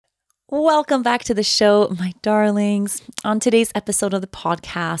Welcome back to the show, my darlings. On today's episode of the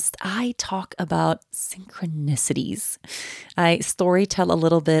podcast, I talk about synchronicities. I storytell a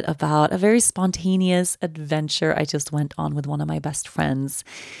little bit about a very spontaneous adventure I just went on with one of my best friends,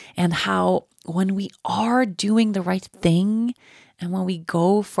 and how when we are doing the right thing and when we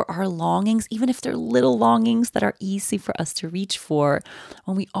go for our longings, even if they're little longings that are easy for us to reach for,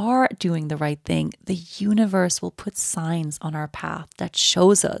 when we are doing the right thing, the universe will put signs on our path that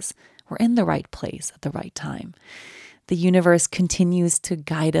shows us we're in the right place at the right time. The universe continues to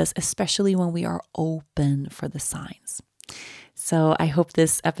guide us, especially when we are open for the signs. So I hope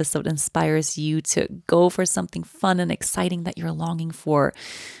this episode inspires you to go for something fun and exciting that you're longing for,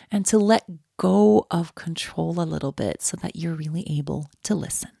 and to let go of control a little bit so that you're really able to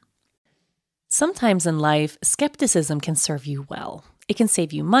listen. Sometimes in life, skepticism can serve you well. It can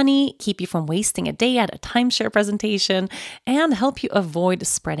save you money, keep you from wasting a day at a timeshare presentation, and help you avoid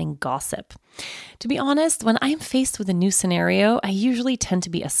spreading gossip. To be honest, when I'm faced with a new scenario, I usually tend to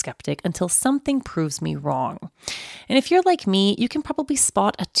be a skeptic until something proves me wrong. And if you're like me, you can probably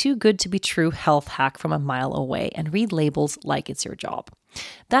spot a too good to be true health hack from a mile away and read labels like it's your job.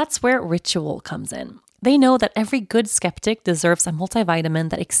 That's where Ritual comes in. They know that every good skeptic deserves a multivitamin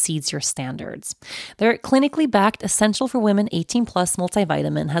that exceeds your standards. Their clinically backed Essential for Women 18 Plus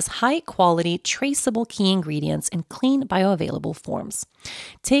multivitamin has high quality, traceable key ingredients in clean, bioavailable forms.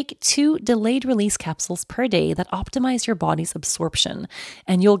 Take 2 delayed release capsules per day that optimize your body's absorption,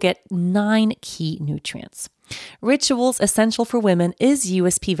 and you'll get 9 key nutrients. Ritual's Essential for Women is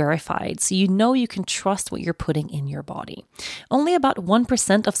USP verified, so you know you can trust what you're putting in your body. Only about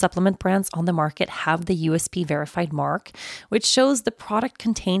 1% of supplement brands on the market have the USP verified mark, which shows the product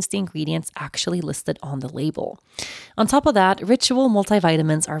contains the ingredients actually listed on the label. On top of that, Ritual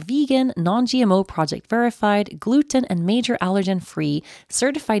multivitamins are vegan, non-GMO project verified, gluten and major allergen free,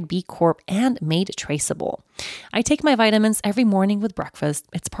 certified B Corp, and made traceable. I take my vitamins every morning with breakfast.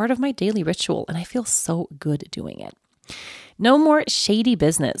 It's part of my daily ritual, and I feel so good doing it. No more shady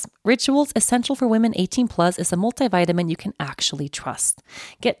business. Ritual's Essential for Women 18 Plus is a multivitamin you can actually trust.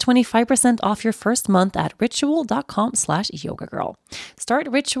 Get 25% off your first month at ritual.com/yogagirl. Start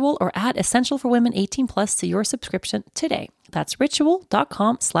Ritual or add Essential for Women 18 Plus to your subscription today. That's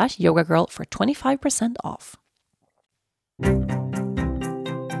ritual.com/yogagirl for 25% off.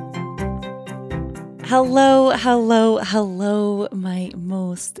 Hello, my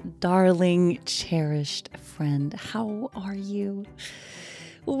most darling, cherished friend. How are you?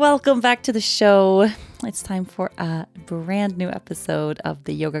 Welcome back to the show. It's time for a brand new episode of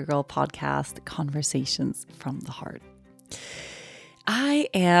the Yoga Girl podcast, Conversations from the Heart. I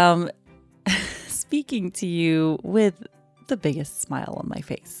am speaking to you with the biggest smile on my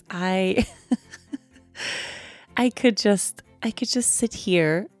face. I could just sit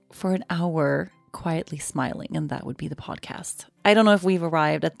here for an hour quietly smiling, and that would be the podcast. I don't know if we've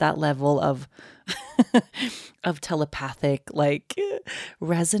arrived at that level of of telepathic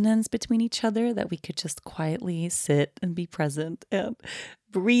resonance between each other, that we could just quietly sit and be present and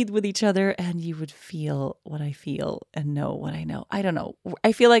breathe with each other, and you would feel what I feel and know what I know. I don't know.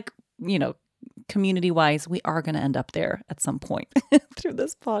 I feel like, community-wise, we are going to end up there at some point through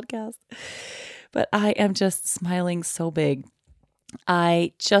this podcast. But I am just smiling so big.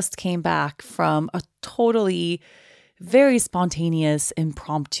 I just came back from a totally very spontaneous,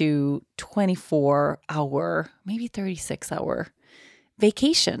 impromptu 24-hour, maybe 36-hour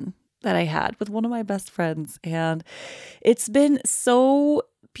vacation that I had with one of my best friends. And it's been so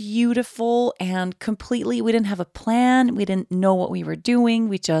beautiful and we didn't have a plan. We didn't know what we were doing.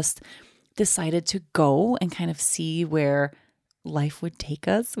 We just decided to go and kind of see where life would take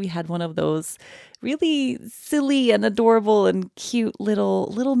us. We had one of those really silly and adorable and cute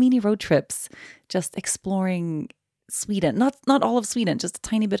little mini road trips, just exploring Sweden. Not all of Sweden, just a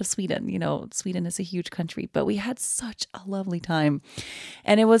tiny bit of Sweden. Sweden is a huge country, but we had such a lovely time.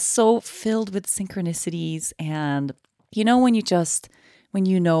 And it was so filled with synchronicities. And when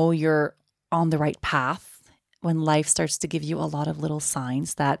you know you're on the right path, when life starts to give you a lot of little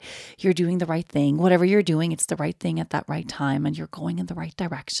signs that you're doing the right thing, whatever you're doing, it's the right thing at that right time, and you're going in the right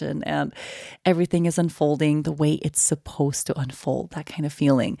direction, and everything is unfolding the way it's supposed to unfold, that kind of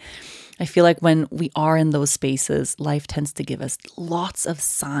feeling. I feel like when we are in those spaces, life tends to give us lots of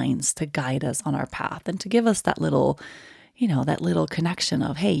signs to guide us on our path and to give us that little connection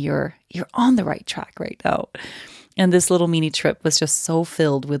of, hey, you're on the right track right now. And this little mini trip was just so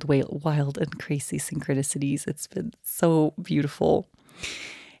filled with wild and crazy synchronicities. It's been so beautiful.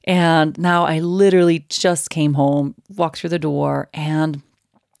 And now I literally just came home, walked through the door, and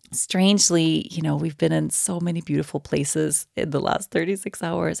strangely, we've been in so many beautiful places in the last 36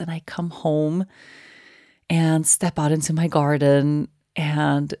 hours, and I come home and step out into my garden,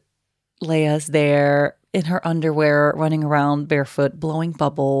 and Leia's there in her underwear, running around barefoot, blowing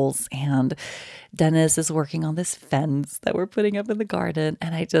bubbles, and Dennis is working on this fence that we're putting up in the garden,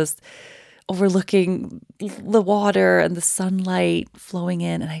 and I just overlooking the water and the sunlight flowing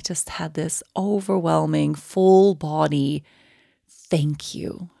in, and I just had this overwhelming full body thank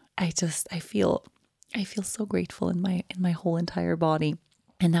you. I feel so grateful in my whole entire body.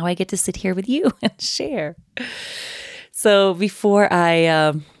 And now I get to sit here with you and share. So before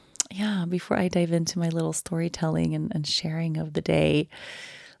I dive into my little storytelling and sharing of the day,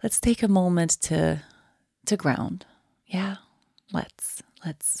 let's take a moment to ground. Yeah, let's.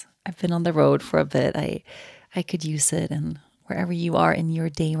 I've been on the road for a bit. I could use it, and wherever you are in your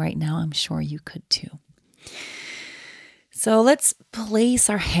day right now, I'm sure you could too. So let's place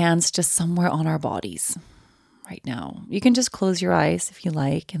our hands just somewhere on our bodies right now. You can just close your eyes if you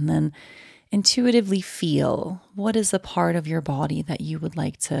like, and then intuitively feel what is a part of your body that you would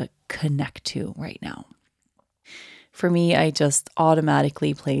like to connect to right now. For me, I just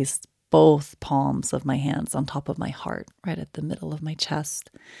automatically placed both palms of my hands on top of my heart, right at the middle of my chest.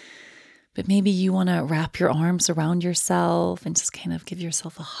 But maybe you want to wrap your arms around yourself and just kind of give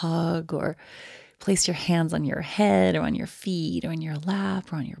yourself a hug, or place your hands on your head or on your feet or on your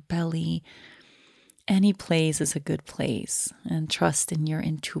lap or on your belly. Any place is a good place, and trust in your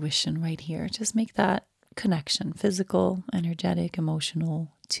intuition right here. Just make that connection, physical, energetic,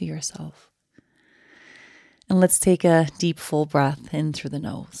 emotional, to yourself. And let's take a deep, full breath in through the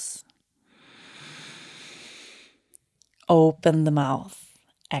nose. Open the mouth.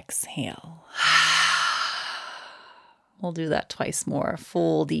 Exhale. We'll do that twice more.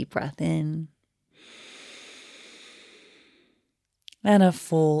 Full, deep breath in. And a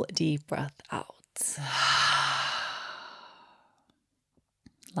full, deep breath out.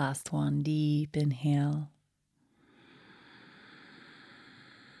 Last one, deep inhale.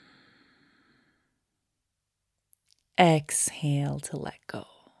 Exhale to let go.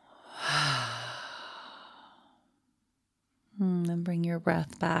 Then bring your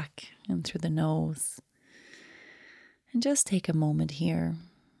breath back in through the nose. And just take a moment here.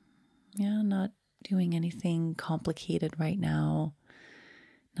 Yeah, not doing anything complicated right now.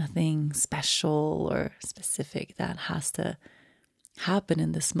 Nothing special or specific that has to happen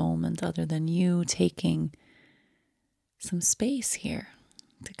in this moment, other than you taking some space here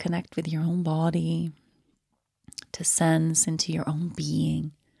to connect with your own body, to sense into your own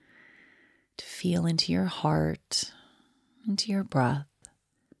being, to feel into your heart, into your breath.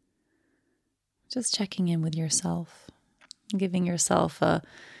 Just checking in with yourself, giving yourself a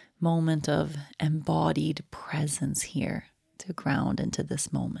moment of embodied presence here to ground into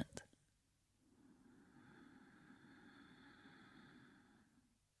this moment.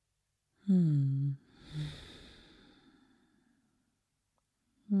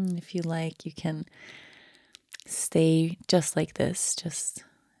 If you like, you can stay just like this, just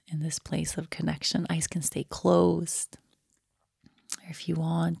in this place of connection. Eyes can stay closed. Or if you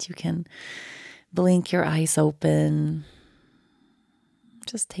want, you can blink your eyes open.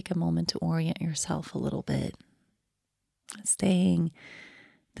 Just take a moment to orient yourself a little bit. Staying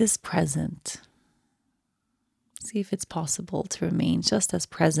this present. See if it's possible to remain just as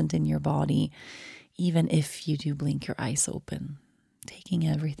present in your body, even if you do blink your eyes open, taking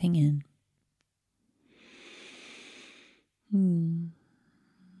everything in. And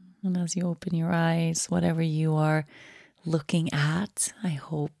as you open your eyes, whatever you are looking at, I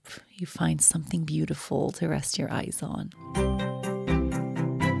hope you find something beautiful to rest your eyes on.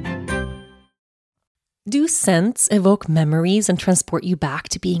 Do scents evoke memories and transport you back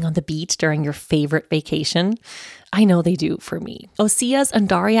to being on the beach during your favorite vacation? I know they do for me. Osea's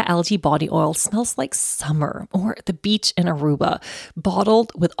Undaria algae body oil smells like summer or the beach in Aruba,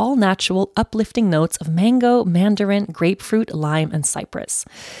 bottled with all natural, uplifting notes of mango, mandarin, grapefruit, lime, and cypress.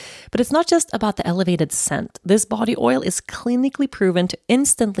 But it's not just about the elevated scent. This body oil is clinically proven to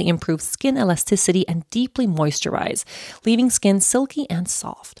instantly improve skin elasticity and deeply moisturize, leaving skin silky and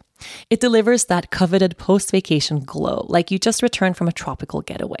soft. It delivers that coveted post-vacation glow, like you just returned from a tropical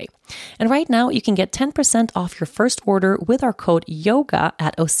getaway. And right now, you can get 10% off your first order with our code YOGA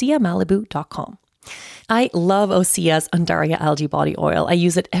at oseamalibu.com. I love Osea's Undaria algae body oil. I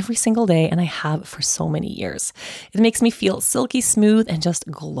use it every single day, and I have for so many years. It makes me feel silky smooth and just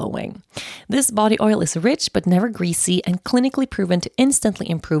glowing. This body oil is rich but never greasy and clinically proven to instantly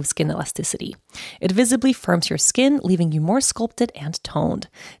improve skin elasticity. It visibly firms your skin, leaving you more sculpted and toned.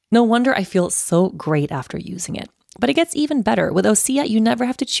 No wonder I feel so great after using it. But it gets even better. With Osea, you never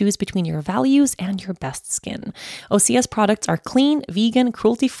have to choose between your values and your best skin. Osea's products are clean, vegan,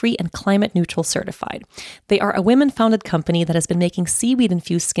 cruelty-free, and climate-neutral certified. They are a women-founded company that has been making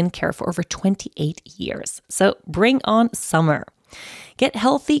seaweed-infused skincare for over 28 years. So bring on summer. Get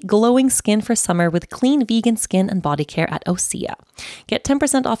healthy, glowing skin for summer with clean vegan skin and body care at Osea. Get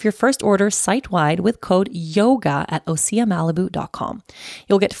 10% off your first order site-wide with code YOGA at oseamalibu.com.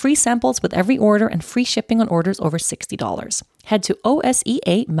 You'll get free samples with every order and free shipping on orders over $60. Head to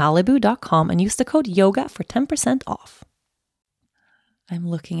oseamalibu.com and use the code YOGA for 10% off. I'm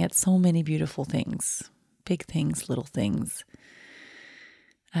looking at so many beautiful things, big things, little things.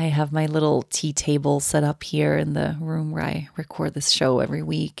 I have my little tea table set up here in the room where I record this show every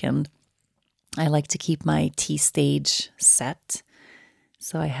week, and I like to keep my tea stage set.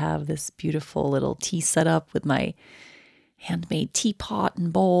 So I have this beautiful little tea set up with my handmade teapot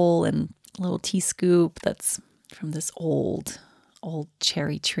and bowl and a little tea scoop that's from this old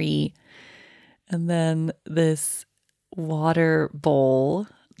cherry tree. And then this water bowl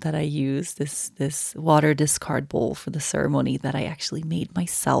that I use, this water discard bowl for the ceremony that I actually made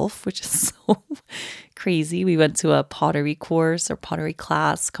myself, which is so crazy. We went to a pottery course or pottery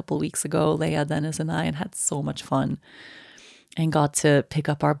class a couple of weeks ago, Leia, Dennis, and I, and had so much fun and got to pick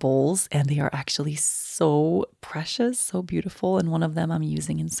up our bowls, and they are actually so precious, so beautiful. And one of them I'm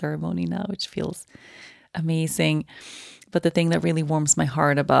using in ceremony now, which feels amazing. But the thing that really warms my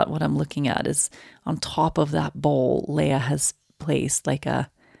heart about what I'm looking at is on top of that bowl, Leia has placed like a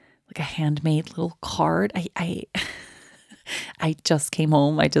handmade little card. I just came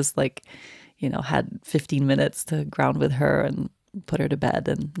home. I just had 15 minutes to ground with her and put her to bed,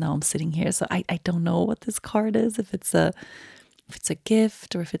 and now I'm sitting here. So I don't know what this card is, if it's a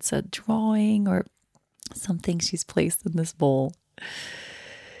gift or if it's a drawing or something she's placed in this bowl.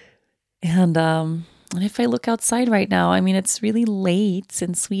 And if I look outside right now, I mean, it's really late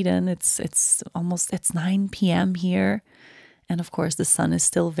in Sweden. It's 9 p.m. here. And of course, the sun is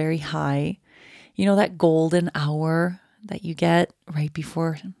still very high. You know, that golden hour that you get right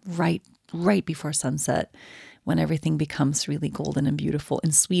before sunset, when everything becomes really golden and beautiful.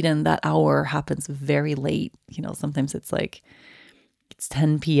 In Sweden, that hour happens very late. You know, sometimes it's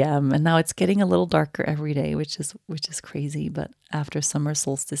 10 p.m. and now it's getting a little darker every day, which is crazy. But after summer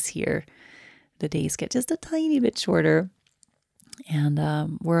solstice here, the days get just a tiny bit shorter. And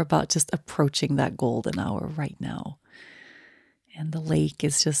we're about just approaching that golden hour right now. And the lake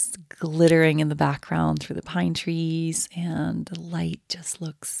is just glittering in the background through the pine trees, and the light just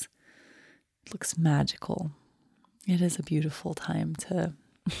looks magical. It is a beautiful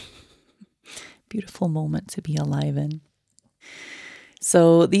beautiful moment to be alive in.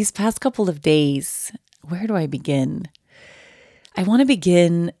 So these past couple of days, where do I begin? I want to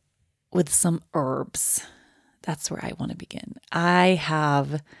begin with some herbs. That's where I want to begin. I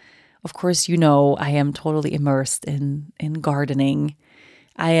have, of course, I am totally immersed in gardening.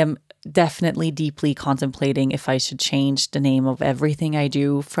 I am definitely deeply contemplating if I should change the name of everything I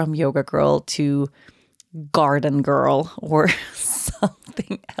do from Yoga Girl to Garden Girl or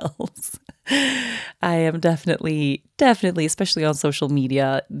something else. I am definitely, especially on social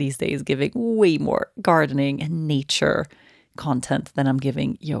media these days, giving way more gardening and nature content than I'm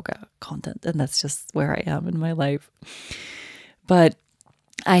giving yoga content. And that's just where I am in my life. But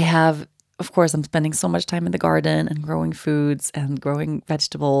I have, of course, I'm spending so much time in the garden and growing foods and growing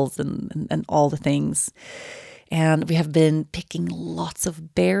vegetables and all the things. And we have been picking lots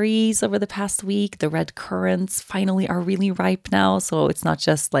of berries over the past week. The red currants finally are really ripe now. So it's not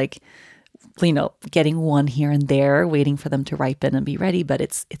just getting one here and there, waiting for them to ripen and be ready, but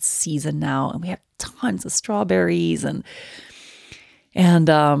it's season now. And we have tons of strawberries and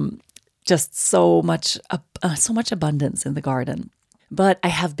just so much abundance in the garden. But I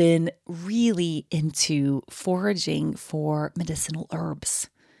have been really into foraging for medicinal herbs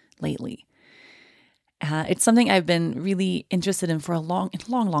lately. It's something I've been really interested in for a long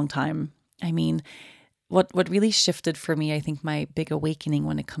time. I mean, what really shifted for me, I think my big awakening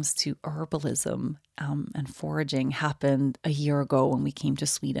when it comes to herbalism and foraging happened a year ago when we came to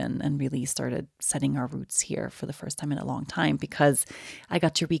Sweden and really started setting our roots here for the first time in a long time, because I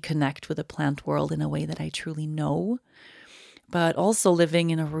got to reconnect with the plant world in a way that I truly know. But also living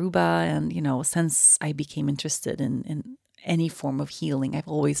in Aruba and, since I became interested in any form of healing, I've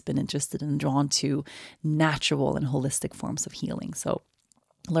always been interested and drawn to natural and holistic forms of healing. So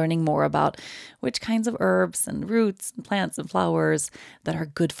learning more about which kinds of herbs and roots and plants and flowers that are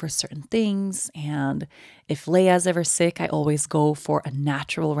good for certain things. And if Leia's ever sick, I always go for a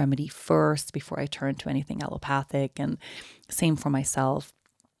natural remedy first before I turn to anything allopathic, and same for myself.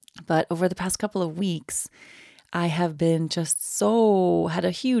 But over the past couple of weeks, I have been had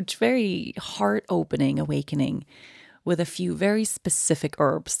a huge, very heart-opening awakening with a few very specific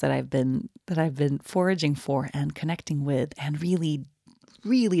herbs that I've been foraging for and connecting with and really,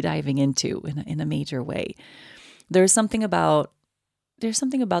 really diving into in a major way. There's something about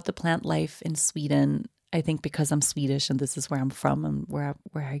the plant life in Sweden. I think because I'm Swedish and this is where I'm from and where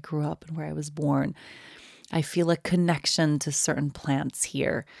I grew up and where I was born, I feel a connection to certain plants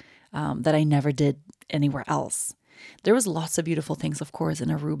here that I never did anywhere else. There was lots of beautiful things, of course, in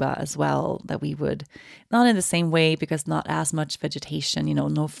Aruba as well that we would, not in the same way because not as much vegetation,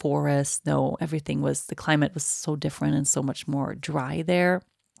 no forest, no, the climate was so different and so much more dry there.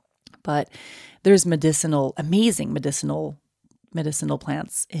 But there's amazing medicinal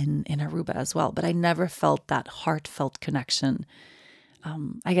plants in Aruba as well. But I never felt that heartfelt connection.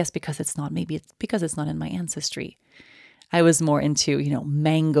 I guess because it's not in my ancestry. I was more into,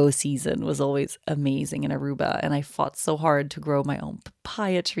 mango season was always amazing in Aruba. And I fought so hard to grow my own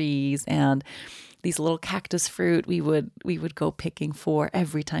papaya trees and these little cactus fruit we would go picking for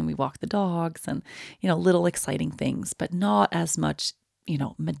every time we walked the dogs and, little exciting things, but not as much,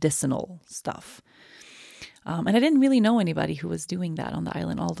 medicinal stuff. And I didn't really know anybody who was doing that on the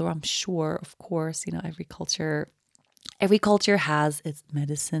island, although I'm sure, of course, every culture has its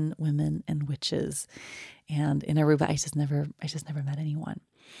medicine women and witches. And in Aruba, I just never met anyone.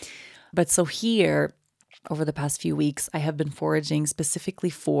 But so here, over the past few weeks, I have been foraging specifically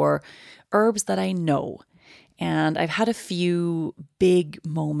for herbs that I know. And I've had a few big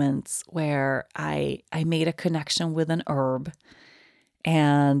moments where I made a connection with an herb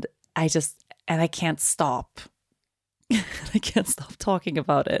and I can't stop. I can't stop talking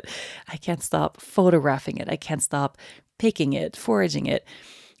about it. I can't stop photographing it. I can't stop picking it, foraging it,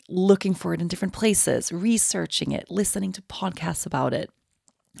 looking for it in different places, researching it, listening to podcasts about it.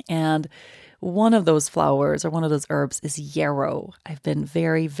 And one of those flowers or one of those herbs is yarrow. I've been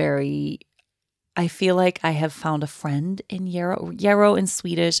very, very, I feel like I have found a friend in yarrow. Yarrow in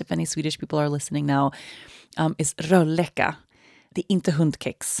Swedish, if any Swedish people are listening now, is rölleka. The inte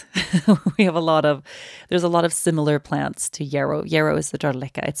hundkex. There's a lot of similar plants to yarrow. Yarrow is the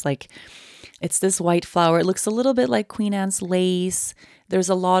rölleka. It's this white flower. It looks a little bit like Queen Anne's lace. There's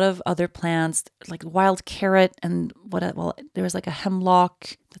a lot of other plants like wild carrot and there's like a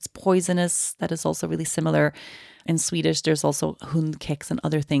hemlock that's poisonous that is also really similar. In Swedish, there's also hundkex and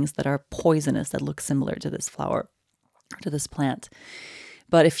other things that are poisonous that look similar to this flower, to this plant.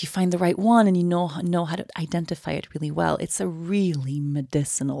 But if you find the right one and you know how to identify it really well, it's a really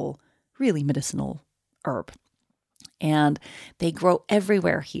medicinal herb. And they grow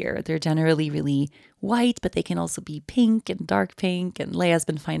everywhere here. They're generally really white, but they can also be pink and dark pink. And Leia's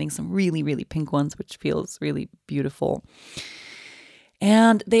been finding some really, really pink ones, which feels really beautiful.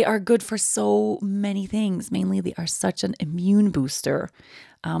 And they are good for so many things. Mainly, they are such an immune booster.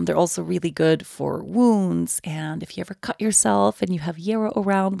 They're also really good for wounds. And if you ever cut yourself and you have yarrow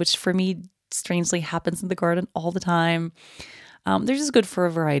around, which for me strangely happens in the garden all the time, they're just good for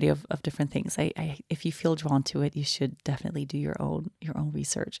a variety of different things. If you feel drawn to it, you should definitely do your own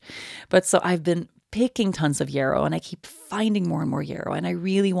research. But so I've been picking tons of yarrow and I keep finding more and more yarrow. And I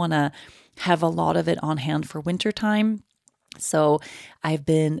really want to have a lot of it on hand for wintertime. So I've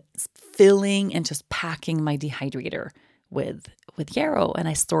been filling and just packing my dehydrator with yarrow, and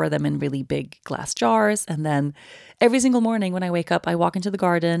I store them in really big glass jars. And then every single morning when I wake up, I walk into the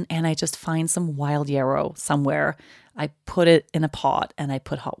garden and I just find some wild yarrow somewhere. I put it in a pot and I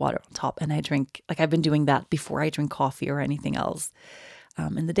put hot water on top and I drink. Like I've been doing that before I drink coffee or anything else.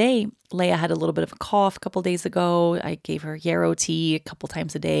 In the day, Leia had a little bit of a cough a couple days ago. I gave her yarrow tea a couple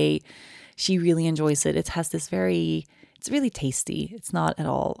times a day. She really enjoys it. It's really tasty. It's not at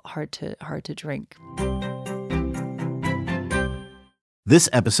all hard to drink. This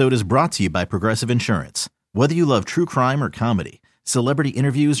episode is brought to you by Progressive Insurance. Whether you love true crime or comedy, celebrity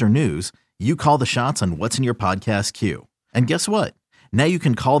interviews or news, you call the shots on what's in your podcast queue. And guess what? Now you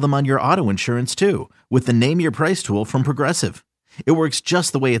can call them on your auto insurance too with the Name Your Price tool from Progressive. It works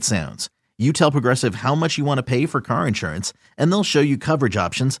just the way it sounds. You tell Progressive how much you want to pay for car insurance, and they'll show you coverage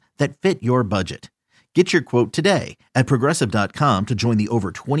options that fit your budget. Get your quote today at Progressive.com to join the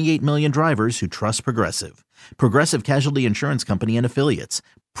over 28 million drivers who trust Progressive. Progressive Casualty Insurance Company and Affiliates.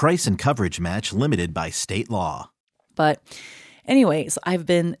 Price and coverage match limited by state law. But anyways, I've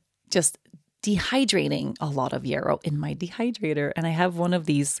been just dehydrating a lot of yarrow in my dehydrator. And I have one of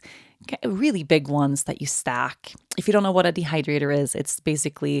these really big ones that you stack. If you don't know what a dehydrator is, it's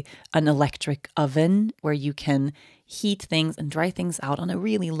basically an electric oven where you can heat things and dry things out on a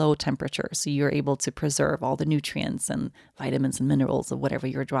really low temperature. So you're able to preserve all the nutrients and vitamins and minerals of whatever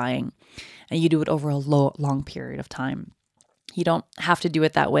you're drying. And you do it over a long period of time. You don't have to do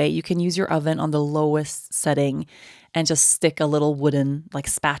it that way. You can use your oven on the lowest setting and just stick a little wooden like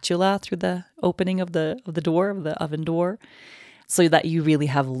spatula through the opening of the oven door, so that you really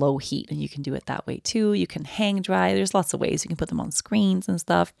have low heat. And you can do it that way too. You can hang dry. There's lots of ways. You can put them on screens and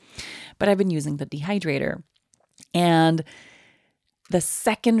stuff. But I've been using the dehydrator. And the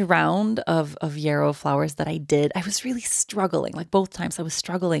second round of yarrow flowers that I did, I was really struggling. Like both times I was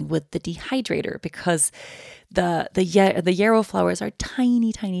struggling with the dehydrator because the yarrow flowers are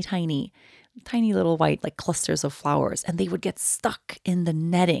tiny, tiny, tiny, tiny little white like clusters of flowers, and they would get stuck in the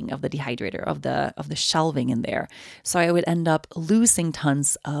netting of the dehydrator, of the shelving in there. So I would end up losing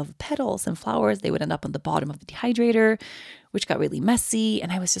tons of petals and flowers. They would end up on the bottom of the dehydrator, which got really messy.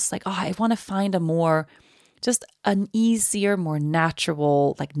 And I was just like, oh, I want to find just an easier, more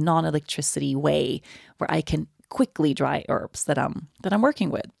natural, like non-electricity way where I can quickly dry herbs that I'm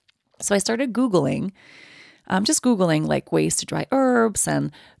working with. So I started Googling, just Googling like ways to dry herbs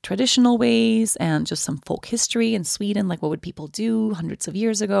and traditional ways and just some folk history in Sweden, like what would people do hundreds of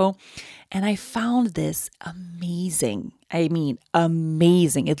years ago. And I found this amazing,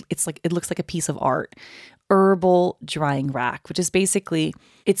 amazing. It looks like a piece of art, herbal drying rack, which is basically,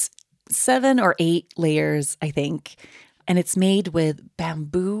 it's 7 or 8 layers, I think. And it's made with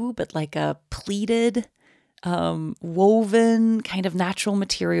bamboo, but like a pleated, woven kind of natural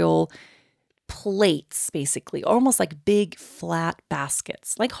material plates, basically, almost like big flat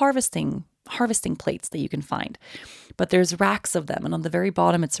baskets, like harvesting plates that you can find. But there's racks of them. And on the very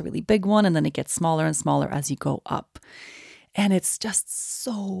bottom, it's a really big one. And then it gets smaller and smaller as you go up. And it's just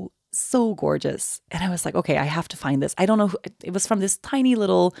so gorgeous. And I was like, okay, I have to find this. I don't know. It was from this tiny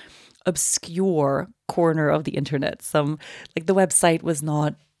little obscure corner of the internet. Like the website was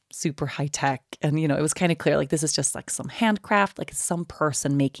not super high tech. And, it was kind of clear, like this is just like some handcraft, like it's some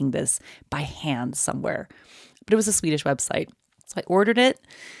person making this by hand somewhere. But it was a Swedish website. So I ordered it.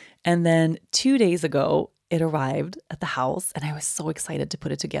 And then 2 days ago, it arrived at the house and I was so excited to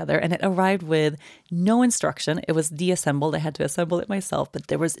put it together. And it arrived with no instruction. It was deassembled. I had to assemble it myself, but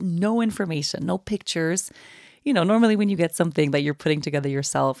there was no information, no pictures. Normally when you get something that you're putting together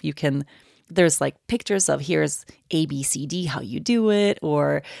yourself, there's like pictures of here's ABCD, how you do it,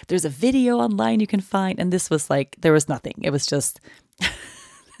 or there's a video online you can find. And this was like, there was nothing. It was just,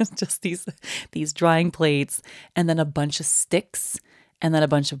 just these drying plates and then a bunch of sticks and then a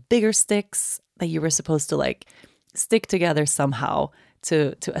bunch of bigger sticks that you were supposed to like stick together somehow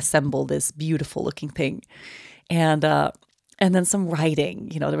to assemble this beautiful looking thing. And then some writing,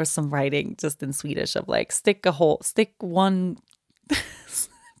 there was some writing just in Swedish of like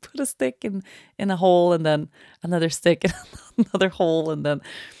put a stick in a hole and then another stick in another hole and then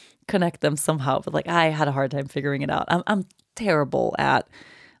connect them somehow. But like I had a hard time figuring it out. I'm terrible at,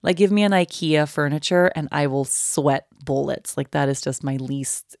 like, give me an IKEA furniture and I will sweat bullets. Like that is just my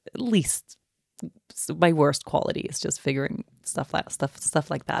my worst quality is just figuring stuff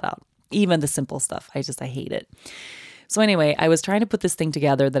like that out. Even the simple stuff, I hate it. So anyway, I was trying to put this thing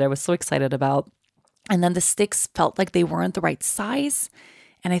together that I was so excited about. And then the sticks felt like they weren't the right size.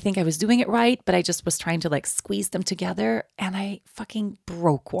 And I think I was doing it right, but I just was trying to like squeeze them together and I fucking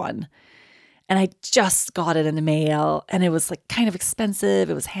broke one. And I just got it in the mail and it was like kind of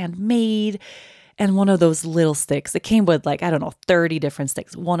expensive. It was handmade. And one of those little sticks, it came with like, 30 different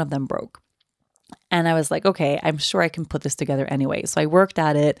sticks. One of them broke. And I was like, okay, I'm sure I can put this together anyway. So I worked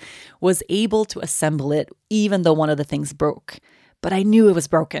at it, was able to assemble it, even though one of the things broke. But I knew it was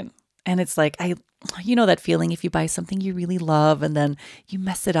broken. And it's like, that feeling if you buy something you really love and then you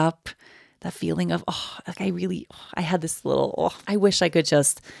mess it up, that feeling of, I had this little, I wish I could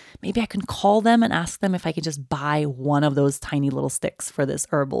maybe I can call them and ask them if I can just buy one of those tiny little sticks for this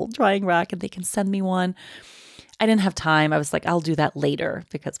herbal drying rack and they can send me one. I didn't have time. I was like, I'll do that later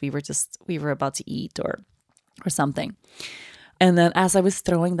because we were about to eat or something. And then as I was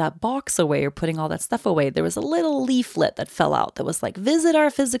throwing that box away or putting all that stuff away, there was a little leaflet that fell out that was like, visit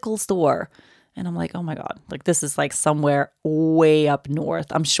our physical store. And I'm like, oh my God, like this is like somewhere way up north,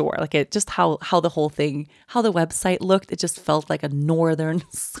 I'm sure. Like it just how the whole thing, how the website looked, it just felt like a northern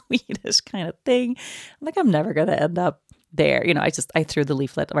Swedish kind of thing. I'm like, I'm never going to end up there. I threw the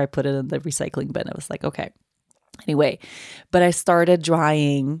leaflet or I put it in the recycling bin. I was like, okay. Anyway, but I started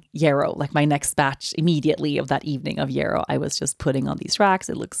drying yarrow, like my next batch immediately of that evening of yarrow. I was just putting on these racks.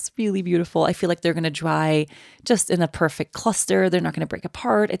 It looks really beautiful. I feel like they're going to dry just in a perfect cluster. They're not going to break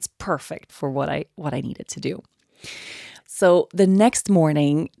apart. It's perfect for what I needed to do. So the next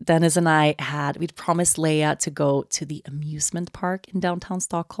morning, Dennis and we'd promised Leia to go to the amusement park in downtown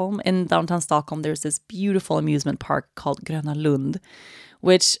Stockholm. In downtown Stockholm, there's this beautiful amusement park called Gröna Lund,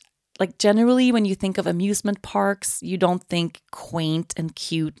 which, like, generally when you think of amusement parks, you don't think quaint and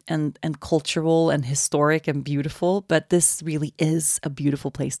cute and cultural and historic and beautiful, but this really is a beautiful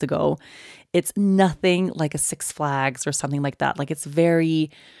place to go. It's nothing like a Six Flags or something like that. Like, it's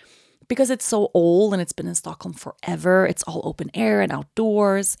very... because it's so old and it's been in Stockholm forever, it's all open air and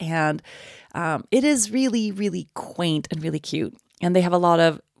outdoors. And it is really, really quaint and really cute. And they have a lot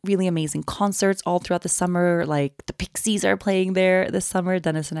of really amazing concerts all throughout the summer. Like the Pixies are playing there this summer.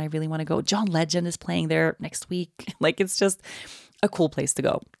 Dennis and I really want to go. John Legend is playing there next week. Like, it's just a cool place to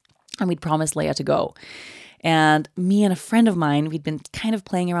go. And we'd promised Leia to go. And me and a friend of mine, we'd been kind of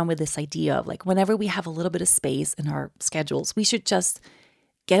playing around with this idea of, like, whenever we have a little bit of space in our schedules, we should just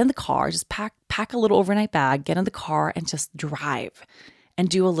get in the car, just pack a little overnight bag, get in the car and just drive and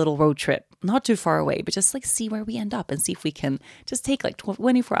do a little road trip. Not too far away, but just like see where we end up and see if we can just take like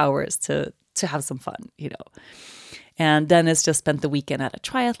 24 hours to have some fun, you know. And Dennis just spent the weekend at a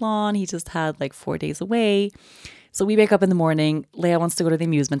triathlon. He just had like 4 days away. So we wake up in the morning. Leia wants to go to the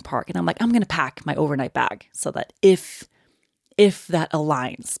amusement park. And I'm like, I'm going to pack my overnight bag so that if that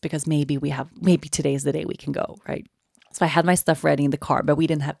aligns, because maybe today's the day we can go, right? So I had my stuff ready in the car, but we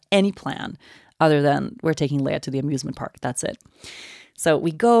didn't have any plan other than we're taking Leia to the amusement park. That's it. So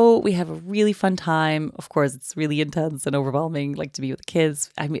we go, we have a really fun time. Of course, it's really intense and overwhelming, like to be with the kids.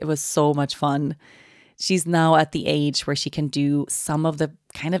 I mean, it was so much fun. She's now at the age where she can do some of the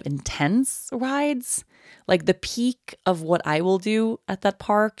kind of intense rides. Like the peak of what I will do at that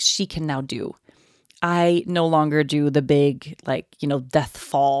park, she can now do. I no longer do the big, like, you know, death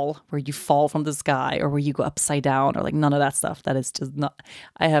fall where you fall from the sky or where you go upside down or like none of that stuff. That is just not,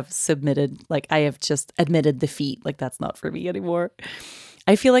 I have just admitted defeat. Like, that's not for me anymore.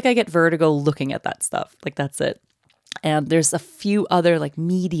 I feel like I get vertigo looking at that stuff. Like, that's it. And there's a few other like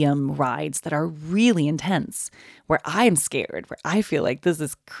medium rides that are really intense where I'm scared, where I feel like this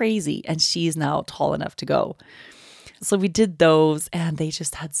is crazy. And she's now tall enough to go. So we did those and they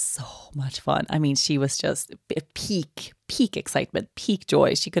just had so much fun. I mean, she was just peak excitement, peak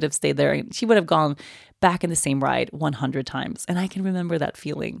joy. She could have stayed there and she would have gone back in the same ride 100 times. And I can remember that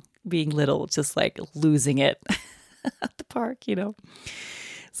feeling, being little, just like losing it at the park, you know.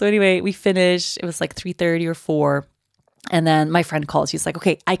 So anyway, we finished. It was like 3:30 or 4. And then my friend calls. She's like,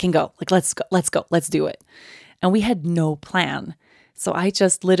 okay, I can go. Like, let's go. Let's do it. And we had no plan. So I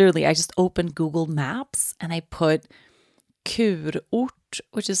just opened Google Maps and I put kurort,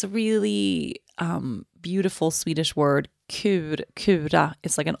 which is a really beautiful Swedish word. Kura.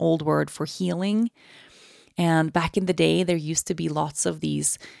 It's like an old word for healing. And back in the day, there used to be lots of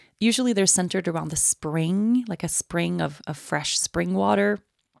these. Usually they're centered around the spring, like a spring of fresh spring water.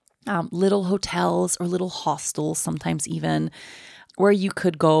 Little hotels or little hostels, sometimes even, where you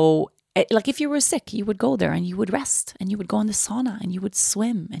could go. Like if you were sick, you would go there and you would rest and you would go in the sauna and you would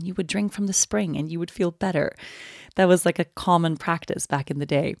swim and you would drink from the spring and you would feel better. That was like a common practice back in the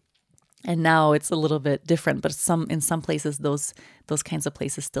day. And now it's a little bit different, but in some places, those kinds of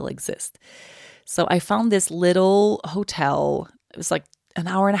places still exist. So I found this little hotel. It was like an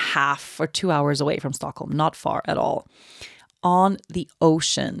hour and a half or 2 hours away from Stockholm, not far at all, on the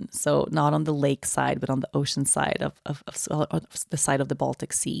ocean. So not on the lake side, but on the ocean side of the side of the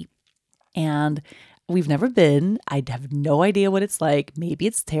Baltic Sea. And we've never been. I have no idea what it's like. Maybe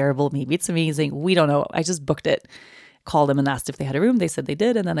it's terrible. Maybe it's amazing. We don't know. I just booked it, called them and asked if they had a room. They said they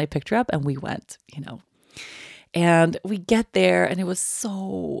did. And then I picked her up and we went, you know. And we get there and it was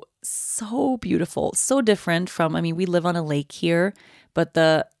so, so beautiful. So different from, I mean, we live on a lake here, but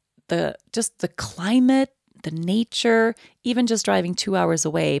the climate, the nature, even just driving 2 hours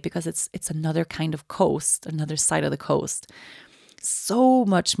away because it's another kind of coast, another side of the coast. So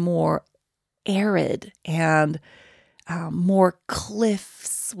much more arid and more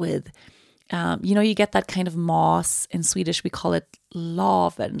cliffs with, you get that kind of moss. In Swedish, we call it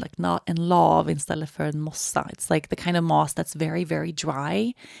laven, like not en lav istället för en mossa. It's like the kind of moss that's very, very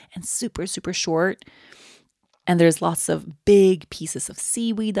dry and super, super short. And there's lots of big pieces of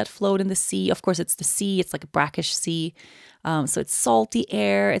seaweed that float in the sea. Of course, it's the sea. It's like a brackish sea. So it's salty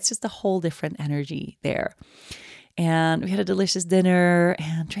air. It's just a whole different energy there. And we had a delicious dinner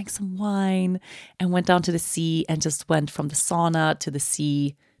and drank some wine and went down to the sea and just went from the sauna to the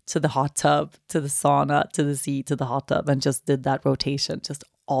sea to the hot tub, to the sauna, to the sea, to the hot tub, and just did that rotation just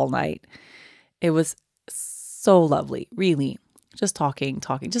all night. It was so lovely, really. Just talking,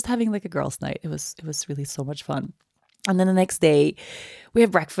 just having like a girls' night. It was really so much fun. And then the next day, we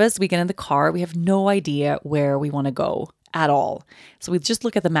have breakfast. We get in the car. We have no idea where we want to go at all. So we just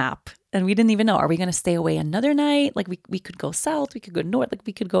look at the map and we didn't even know, are we going to stay away another night? Like we could go south, we could go north, like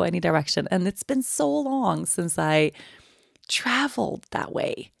we could go any direction. And it's been so long since I traveled that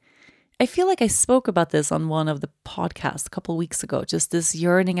way. I feel like I spoke about this on one of the podcasts a couple of weeks ago, just this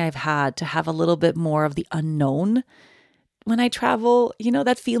yearning I've had to have a little bit more of the unknown when I travel. You know,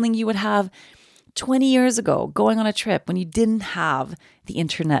 that feeling you would have 20 years ago, going on a trip when you didn't have the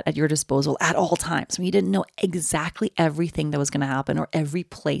internet at your disposal at all times, when you didn't know exactly everything that was going to happen or every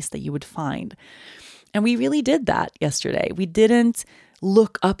place that you would find. And we really did that yesterday. We didn't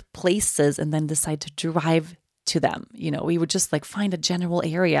look up places and then decide to drive to them. You know, we would just like find a general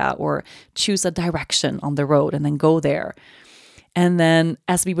area or choose a direction on the road and then go there. And then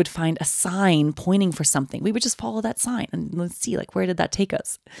as we would find a sign pointing for something, we would just follow that sign and let's see, like, where did that take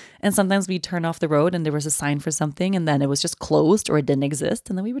us? And sometimes we'd turn off the road and there was a sign for something and then it was just closed or it didn't exist.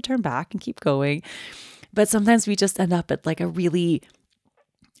 And then we would turn back and keep going. But sometimes we just end up at like a really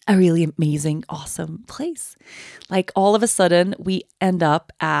amazing, awesome place. Like all of a sudden we end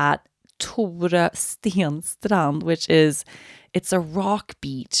up at Tora Stenstrand, which is, it's a rock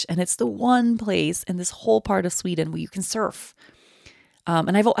beach and it's the one place in this whole part of Sweden where you can surf.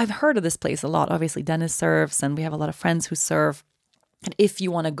 And I've heard of this place a lot. Obviously, Dennis surfs, and we have a lot of friends who surf. And if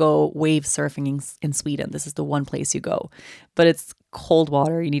you want to go wave surfing in Sweden, this is the one place you go. But it's cold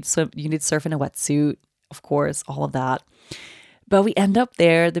water. You need surf in a wetsuit, of course, all of that. But we end up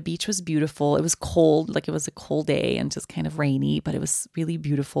there. The beach was beautiful. It was cold, like it was a cold day and just kind of rainy, but it was really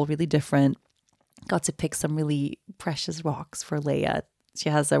beautiful, really different. Got to pick some really precious rocks for Leia. She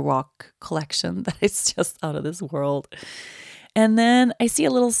has a rock collection that is just out of this world. And then I see a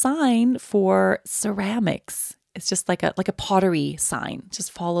little sign for ceramics. It's just like a pottery sign.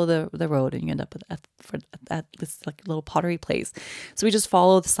 Just follow the road and you end up at this like little pottery place. So we just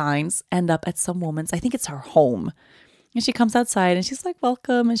follow the signs, end up at some woman's, I think it's her home. And she comes outside and she's like,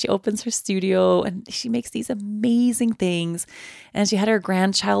 welcome. And she opens her studio and she makes these amazing things. And she had her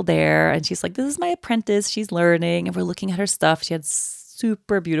grandchild there and she's like, this is my apprentice. She's learning. And we're looking at her stuff. She had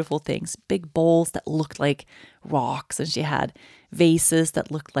super beautiful things, big bowls that looked like rocks. And she had vases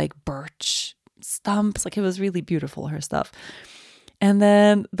that looked like birch stumps. Like it was really beautiful, her stuff. And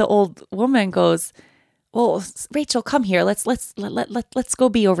then the old woman goes, well, Rachel, come here. Let's go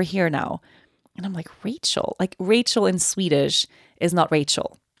be over here now. And I'm like, Rachel? Like Rachel in Swedish is not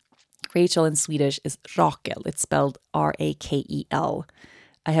Rachel. Rachel in Swedish is Rakel. It's spelled Rakel.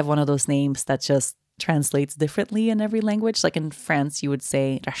 I have one of those names that just translates differently in every language. Like in France, you would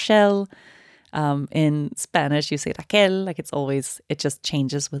say Rachel. In Spanish, you say Raquel. Like it just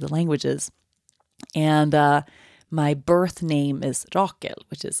changes with the languages. And my birth name is Rakel,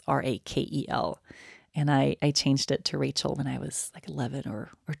 which is Rakel. And I changed it to Rachel when I was like 11 or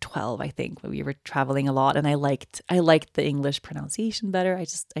 12, I think, when we were traveling a lot. And I liked the English pronunciation better. I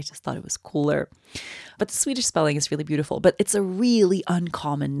just thought it was cooler. But the Swedish spelling is really beautiful. But it's a really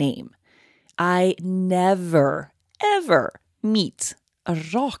uncommon name. I never, ever meet a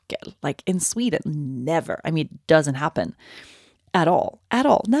Rakel, like in Sweden. Never. I mean, it doesn't happen at all.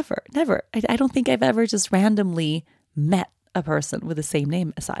 Never. I don't think I've ever just randomly met a person with the same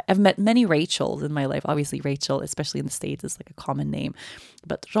name as I've met many Rachels in my life. Obviously, Rachel, especially in the States, is like a common name.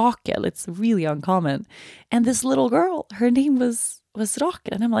 But Rakel, it's really uncommon. And this little girl, her name was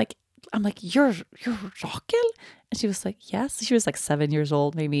Rakel. And I'm like, you're Rakel? And she was like, yes. She was like 7 years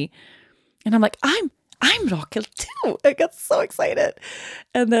old, maybe. And I'm like, I'm Rakel too. I got so excited.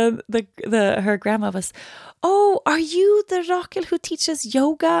 And then her grandma was, oh, are you the Rakel who teaches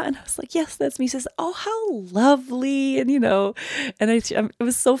yoga? And I was like, yes, that's me. She says, oh, how lovely. And it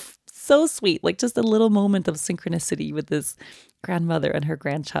was so sweet. Like just a little moment of synchronicity with this grandmother and her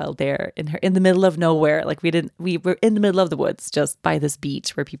grandchild there in the middle of nowhere. Like we were in the middle of the woods, just by this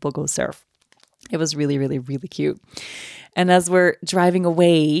beach where people go surf. It was really, really, really cute. And as we're driving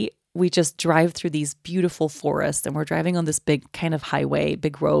away, we just drive through these beautiful forests and we're driving on this big kind of highway,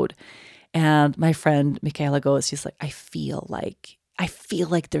 big road. And my friend Michaela goes, she's like, I feel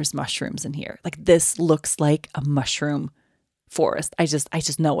like there's mushrooms in here. Like this looks like a mushroom forest. I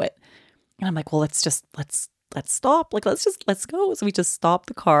just know it. And I'm like, well, let's stop. Like, let's go. So we just stop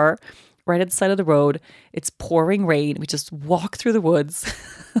the car right at the side of the road. It's pouring rain. We just walk through the woods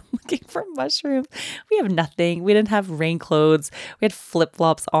looking for mushrooms. We have nothing. We didn't have rain clothes. We had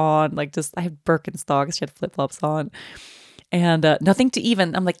flip-flops on. I had Birkenstocks. She had flip-flops on. And nothing to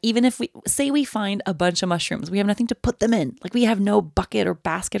even, I'm like, even if we find a bunch of mushrooms, we have nothing to put them in. Like we have no bucket or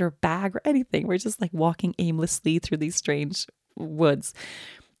basket or bag or anything. We're just like walking aimlessly through these strange woods.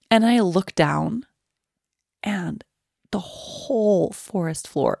 And I look down and the whole forest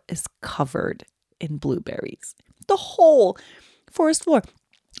floor is covered in blueberries. The whole forest floor.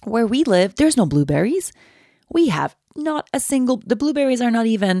 Where we live, there's no blueberries. We have not a single, the blueberries are not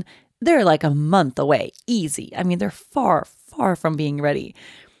even, they're like a month away, easy. I mean, they're far, far from being ready.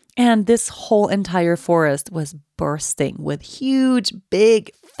 And this whole entire forest was bursting with huge,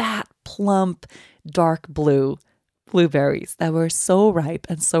 big, fat, plump, dark blue blueberries that were so ripe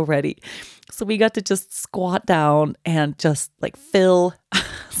and so ready. So we got to just squat down and just like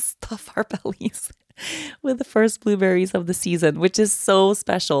stuff our bellies with the first blueberries of the season, which is so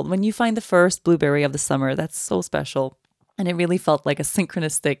special. When you find the first blueberry of the summer, that's so special. And it really felt like a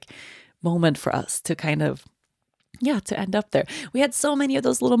synchronistic moment for us to kind of, to end up there. We had so many of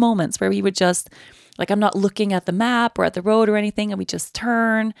those little moments where we would just, like, I'm not looking at the map or at the road or anything, and we just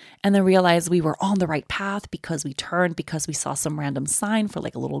turn and then realize we were on the right path because we turned, because we saw some random sign for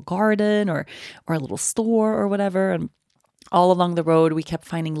like a little garden or a little store or whatever. And all along the road, we kept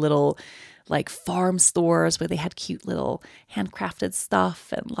finding little like farm stores where they had cute little handcrafted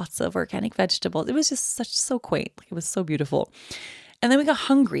stuff and lots of organic vegetables. It was just so quaint. It was so beautiful. And then we got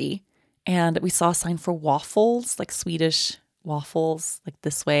hungry and we saw a sign for waffles, like Swedish waffles, like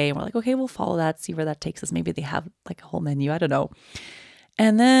this way. And we're like, okay, we'll follow that, see where that takes us. Maybe they have like a whole menu. I don't know.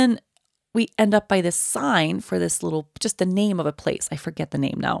 And then we end up by this sign for this little, just the name of a place. I forget the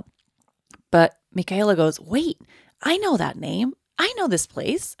name now. But Michaela goes, wait, I know that name. I know this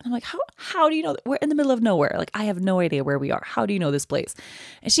place. And I'm like, how do you know that? We're in the middle of nowhere. Like, I have no idea where we are. How do you know this place?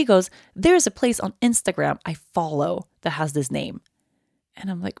 And she goes, there's a place on Instagram I follow that has this name.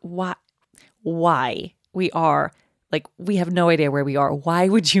 And I'm like, why? We are like, we have no idea where we are. Why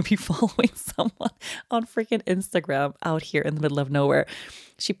would you be following someone on freaking Instagram out here in the middle of nowhere?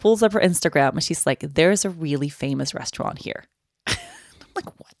 She pulls up her Instagram and she's like, there's a really famous restaurant here. I'm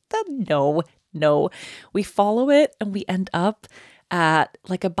like, what the? No. We follow it and we end up at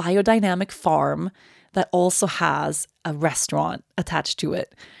like a biodynamic farm that also has a restaurant attached to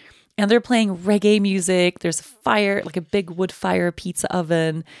it. And they're playing reggae music. There's a fire, like a big wood fire pizza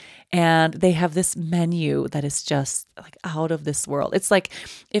oven. And they have this menu that is just like out of this world. It's like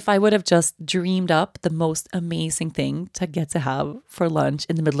if I would have just dreamed up the most amazing thing to get to have for lunch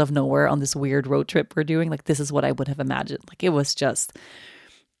in the middle of nowhere on this weird road trip we're doing, like this is what I would have imagined. Like it was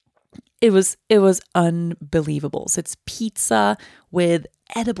unbelievable. So it's pizza with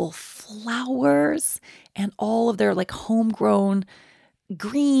edible flowers and all of their like homegrown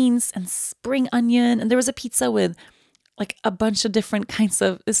greens and spring onion. And there was a pizza with like a bunch of different kinds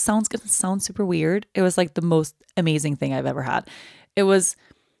of, this sounds going to sound super weird. It was like the most amazing thing I've ever had. It was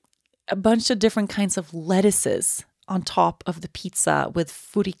a bunch of different kinds of lettuces on top of the pizza with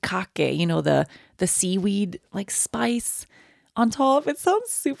furikake, you know, the seaweed like spice on top. It sounds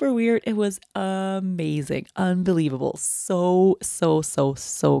super weird. It was amazing, unbelievable. So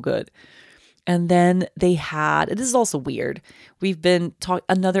good. And then they had, this is also weird.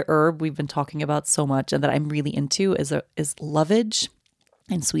 Another herb we've been talking about so much and that I'm really into is lovage.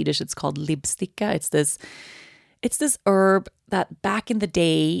 In Swedish, it's called lipsticka. It's this herb that back in the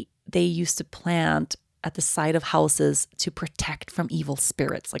day, they used to plant at the side of houses to protect from evil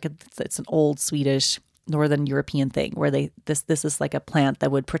spirits. Like it's an old Swedish, Northern European thing where this is like a plant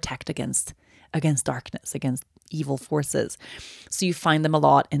that would protect against darkness, against evil forces. So you find them a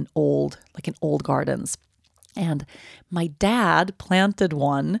lot in old gardens. And my dad planted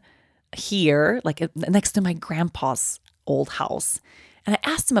one here, like next to my grandpa's old house. And I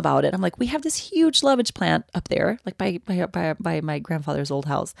asked him about it. I'm like, we have this huge lovage plant up there, like by my grandfather's old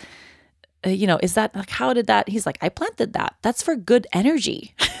house. Is that like, how did that? He's like, I planted that. That's for good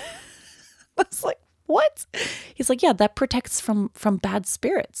energy. I was like, what? He's like, yeah, that protects from bad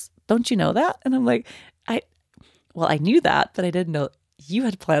spirits. Don't you know that? And I'm like, I knew that, but I didn't know you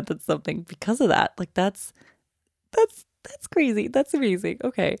had planted something because of that. Like that's crazy. That's amazing.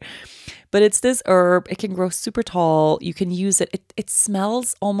 Okay. But it's this herb. It can grow super tall. You can use it. It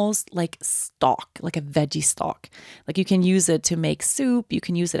smells almost like stalk, like a veggie stalk. Like you can use it to make soup. You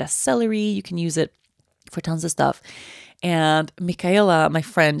can use it as celery. You can use it for tons of stuff. And Michaela, my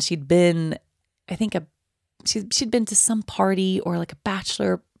friend, she'd been to some party or like a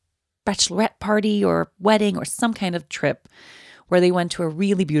bachelorette party or wedding or some kind of trip where they went to a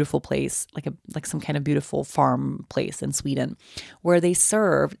really beautiful place, like some kind of beautiful farm place in Sweden, where they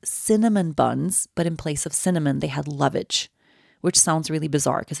served cinnamon buns, but in place of cinnamon, they had lovage, which sounds really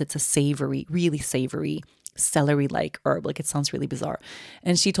bizarre because it's a savory, really savory celery-like herb. Like it sounds really bizarre.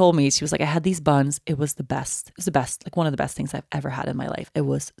 And she told me, she was like, I had these buns. It was the best. It was the best, like one of the best things I've ever had in my life. It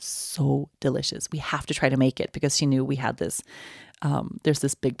was so delicious. We have to try to make it because she knew we had this, there's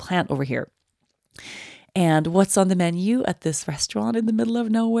this big plant over here. And what's on the menu at this restaurant in the middle of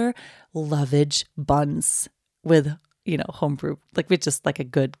nowhere? Lovage buns with, homebrew, like with just like a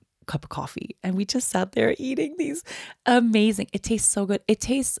good cup of coffee. And we just sat there eating these amazing. It tastes so good. It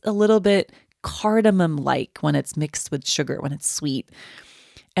tastes a little bit cardamom-like when it's mixed with sugar, when it's sweet.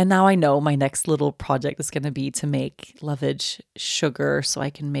 And now I know my next little project is going to be to make lovage sugar so I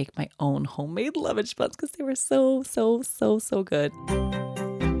can make my own homemade lovage buns because they were so, so, so, so good.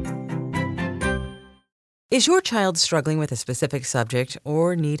 Is your child struggling with a specific subject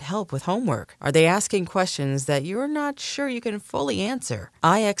or need help with homework? Are they asking questions that you're not sure you can fully answer?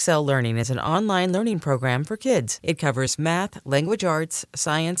 IXL Learning is an online learning program for kids. It covers math, language arts,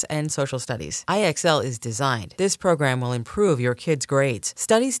 science, and social studies. IXL is designed. This program will improve your kids' grades.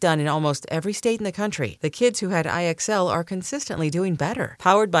 Studies done in almost every state in the country. The kids who had IXL are consistently doing better.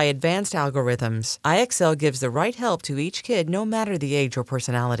 Powered by advanced algorithms, IXL gives the right help to each kid no matter the age or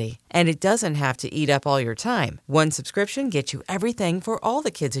personality. And it doesn't have to eat up all your time. One subscription gets you everything for all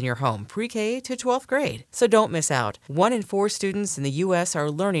the kids in your home, pre-K to 12th grade. So don't miss out. 1 in 4 students in the U.S. are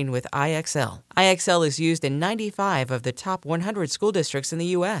learning with IXL. IXL is used in 95 of the top 100 school districts in the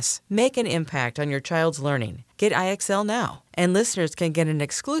U.S. Make an impact on your child's learning. Get IXL now. And listeners can get an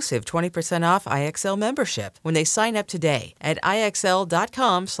exclusive 20% off IXL membership when they sign up today at IXL.com/audio.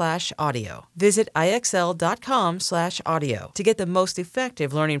 Visit IXL.com/audio to get the most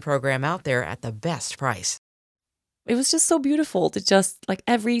effective learning program out there at the best price. It was just so beautiful to just like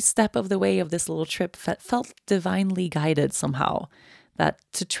every step of the way of this little trip felt divinely guided somehow. That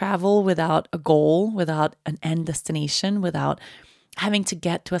to travel without a goal, without an end destination, without having to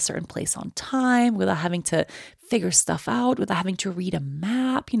get to a certain place on time, without having to figure stuff out, without having to read a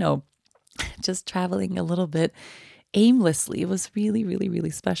map, just traveling a little bit aimlessly. It was really, really, really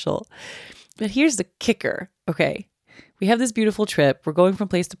special. But here's the kicker. Okay. We have this beautiful trip. We're going from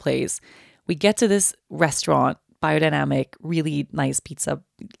place to place. We get to this restaurant, biodynamic, really nice pizza,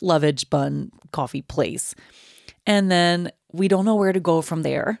 lovage bun, coffee place. And then we don't know where to go from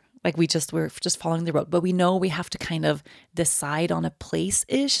there. Like we're just following the road, but we know we have to kind of decide on a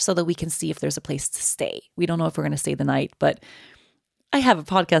place-ish so that we can see if there's a place to stay. We don't know if we're going to stay the night, but I have a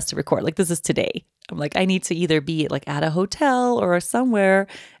podcast to record. Like this is today. I'm like, I need to either be like at a hotel or somewhere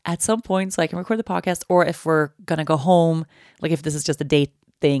at some point so I can record the podcast, or if we're going to go home, like if this is just a day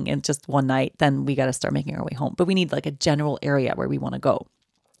thing and just one night, then we got to start making our way home. But we need like a general area where we want to go.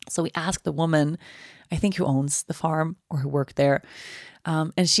 So we asked the woman, I think who owns the farm or who worked there,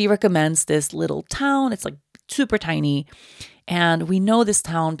 and she recommends this little town. It's like super tiny. And we know this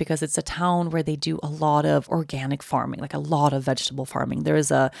town because it's a town where they do a lot of organic farming, like a lot of vegetable farming. There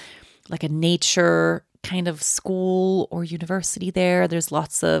is a nature kind of school or university there. There's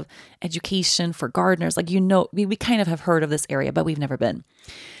lots of education for gardeners. Like, we kind of have heard of this area, but we've never been.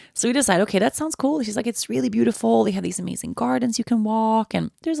 So we decide, okay, that sounds cool. She's like, it's really beautiful. They have these amazing gardens you can walk. And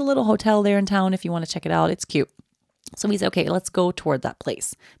there's a little hotel there in town if you want to check it out. It's cute. So we said, okay, let's go toward that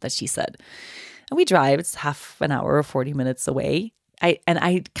place that she said. And we drive. It's half an hour or 40 minutes away.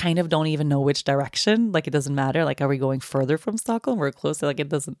 I kind of don't even know which direction. Like, it doesn't matter. Like, are we going further from Stockholm? We're closer. Like, it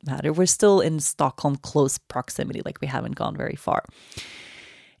doesn't matter. We're still in Stockholm close proximity. Like, we haven't gone very far.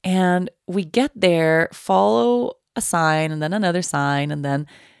 And we get there, follow a sign and then another sign, and then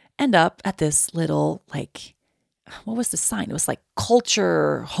end up at this little, like, what was the sign? It was like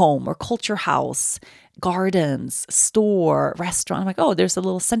culture home or culture house, gardens, store, restaurant. I'm like, oh, there's a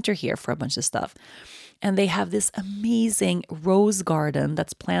little center here for a bunch of stuff. And they have this amazing rose garden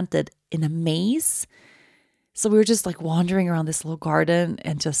that's planted in a maze. So we were just like wandering around this little garden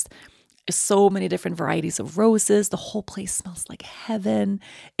and just so many different varieties of roses. The whole place smells like heaven.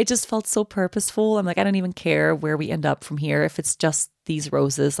 It just felt so purposeful. I'm like, I don't even care where we end up from here. If it's just these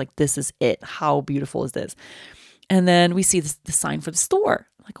roses, like, this is it. How beautiful is this? And then we see the sign for the store.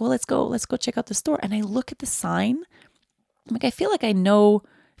 I'm like, well, let's go check out the store. And I look at the sign. I'm like, I feel like I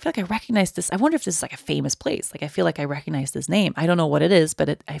recognize this. I wonder if this is like a famous place. Like, I feel like I recognize this name. I don't know what it is,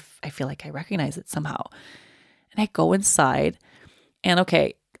 but I feel like I recognize it somehow. And I go inside and,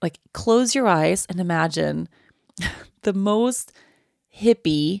 okay, like, close your eyes and imagine the most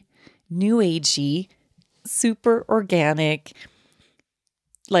hippie, new agey, super organic,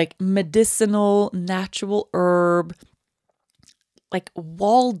 like medicinal, natural herb, like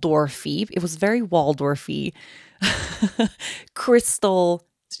Waldorfy. It was very Waldorfy crystal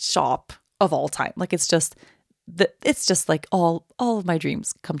shop of all time. Like, it's just like all of my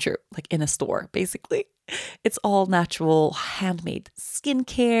dreams come true, like in a store, basically. It's all natural, handmade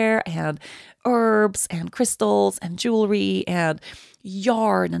skincare and herbs and crystals and jewelry and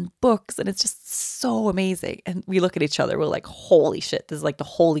yarn and books. And it's just so amazing. And we look at each other, we're like, holy shit, this is like the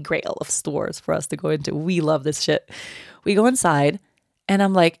holy grail of stores for us to go into. We love this shit. We go inside and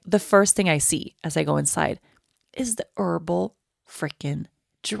I'm like, the first thing I see as I go inside is the herbal freaking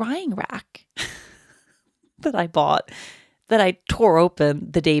drying rack that I bought, that I tore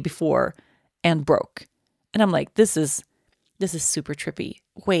open the day before and broke. And I'm like, this is super trippy.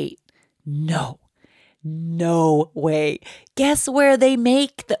 Wait, no way. Guess where they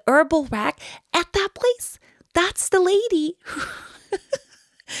make the herbal rack? At that place. That's the lady.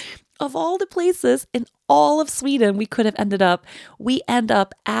 Of all the places in all of Sweden we could have ended up, we end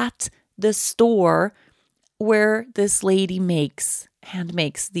up at the store where this lady hand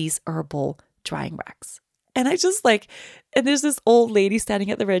makes these herbal drying racks. And I just like, and there's this old lady standing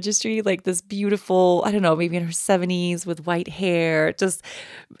at the registry, like this beautiful, I don't know, maybe in her 70s with white hair.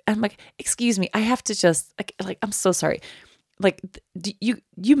 I'm like, excuse me, I have to just, like I'm so sorry. Like, do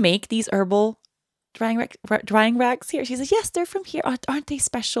you make these herbal drying racks here? She says, yes, they're from here. Aren't they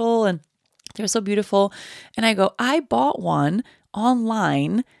special? And they're so beautiful. And I go, I bought one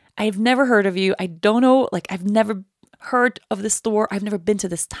online. I've never heard of you. I don't know, like I've never heard of this store. I've never been to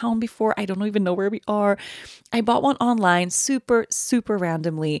this town before. I don't even know where we are. I bought one online super, super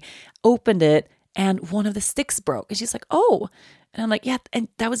randomly, opened it, and one of the sticks broke. And she's like, oh. And I'm like, yeah, and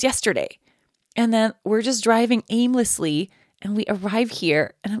that was yesterday. And then we're just driving aimlessly and we arrive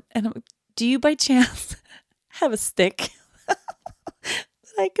here and I'm, do you by chance have a stick that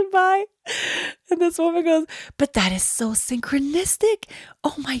I can buy? And this woman goes, but that is so synchronistic.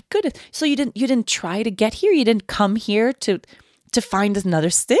 Oh my goodness. So you didn't try to get here? You didn't come here to find another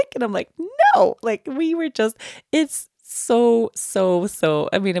stick? And I'm like, no, like we were just, it's so,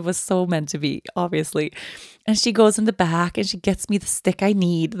 I mean, it was so meant to be, obviously. And she goes in the back and she gets me the stick I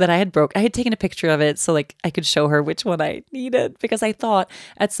need that I had broke. I had taken a picture of it so like I could show her which one I needed, because I thought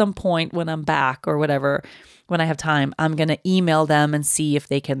at some point when I'm back or whatever, when I have time, I'm going to email them and see if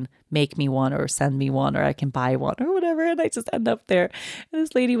they can make me one or send me one or I can buy one or whatever. And I just end up there. And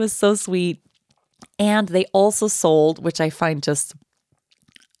this lady was so sweet. And they also sold, which I find just,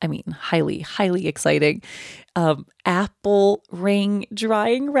 I mean, highly, highly exciting, apple ring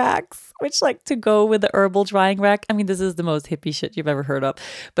drying racks, which like to go with the herbal drying rack. I mean, this is the most hippie shit you've ever heard of,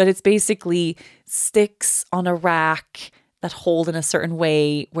 but it's basically sticks on a rack that hold in a certain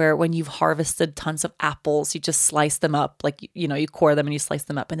way where when you've harvested tons of apples, you just slice them up, like, you know, you core them and you slice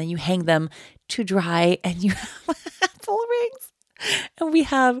them up and then you hang them to dry and you have apple rings. And we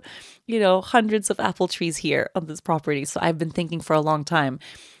have, you know, hundreds of apple trees here on this property. So I've been thinking for a long time,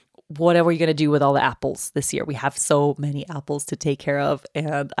 what are we going to do with all the apples this year? We have so many apples to take care of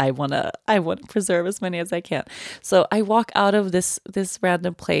and I want to preserve as many as I can. So I walk out of this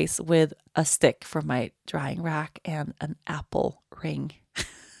random place with a stick for my drying rack and an apple ring,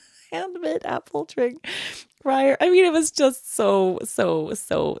 handmade apple ring dryer. I mean, it was just so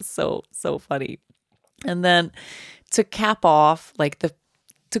funny. And then to cap off, like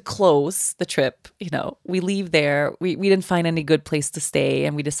to close the trip, you know, we leave there. We didn't find any good place to stay,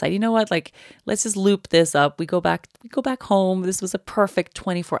 and we decide, you know what, like let's just loop this up. We go back home. This was a perfect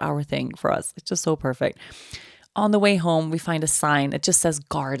 24-hour thing for us. It's just so perfect. On the way home, we find a sign. It just says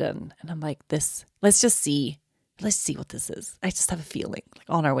garden, and I'm like, let's see what this is. I just have a feeling. Like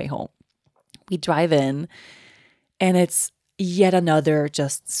on our way home, we drive in, and it's yet another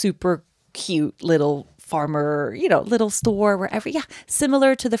just super cute little farmer, you know, little store wherever. Yeah,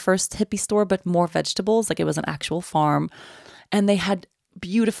 similar to the first hippie store, but more vegetables. Like it was an actual farm. And they had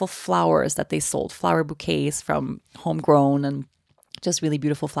beautiful flowers that they sold, flower bouquets from homegrown and just really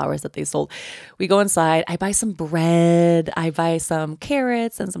beautiful flowers that they sold. We go inside. I buy some bread. I buy some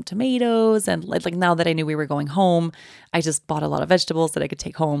carrots and some tomatoes. And like now that I knew we were going home, I just bought a lot of vegetables that I could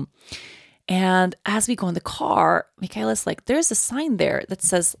take home. And as we go in the car, Michaela's like, there's a sign there that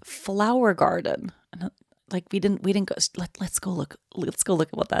says flower garden. And like we didn't go, let's go look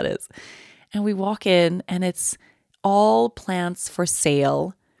at what that is. And we walk in and it's all plants for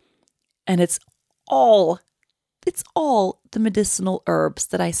sale. And it's all the medicinal herbs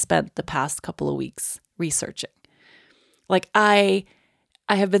that I spent the past couple of weeks researching. Like I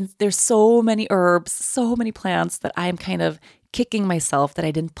have been, there's so many herbs, so many plants that I am kind of kicking myself that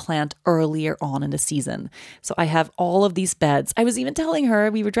I didn't plant earlier on in the season. So I have all of these beds. I was even telling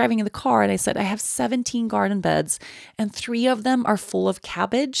her, we were driving in the car and I said, I have 17 garden beds and 3 of them are full of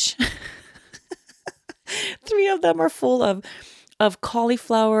cabbage. 3 of them are full of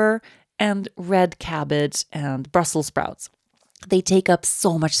cauliflower and red cabbage and Brussels sprouts. they take up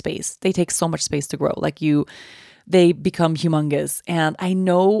so much space. They take so much space to grow. They become humongous. And I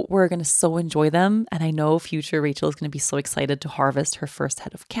know we're going to so enjoy them. And I know future Rachel is going to be so excited to harvest her first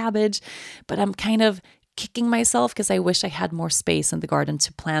head of cabbage. But I'm kind of kicking myself because I wish I had more space in the garden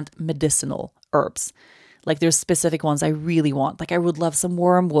to plant medicinal herbs. Like there's specific ones I really want. Like I would love some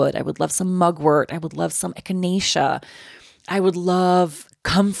wormwood. I would love some mugwort. I would love some echinacea. I would love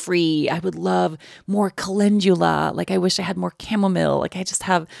comfrey. I would love more calendula. Like I wish I had more chamomile. Like I just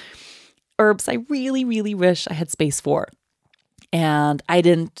have herbs I really, really wish I had space for. And I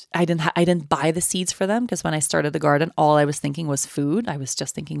didn't buy the seeds for them because when I started the garden, all I was thinking was food. I was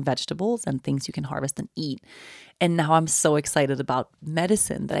just thinking vegetables and things you can harvest and eat. And now I'm so excited about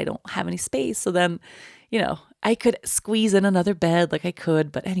medicine that I don't have any space. So then, I could squeeze in another bed like I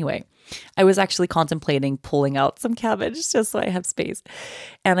could. But anyway, I was actually contemplating pulling out some cabbage just so I have space.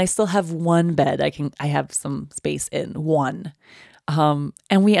 And I still have one bed I have some space in, one. And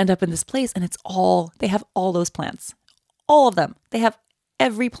we end up in this place and they have all those plants. All of them. They have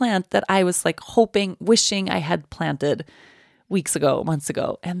every plant that I was like wishing I had planted months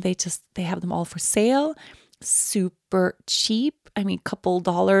ago. And they have them all for sale. Super cheap. I mean, couple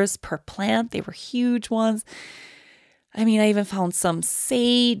dollars per plant. They were huge ones. I mean, I even found some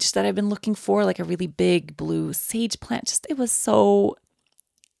sage that I've been looking for, like a really big blue sage plant. It was so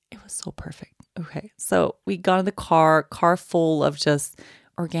perfect. Okay. So we got in the car full of just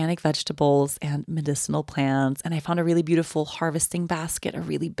organic vegetables and medicinal plants. And I found a really beautiful harvesting basket, a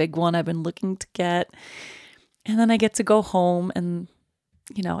really big one I've been looking to get. And then I get to go home and,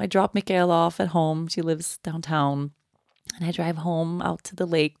 I drop Michaela off at home. She lives downtown. And I drive home out to the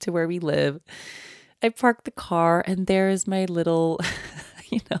lake to where we live. I park the car and there is my little,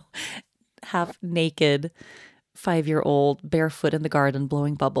 half naked 5-year-old barefoot in the garden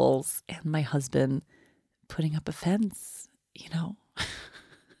blowing bubbles and my husband putting up a fence,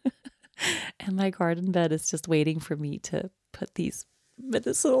 and my garden bed is just waiting for me to put these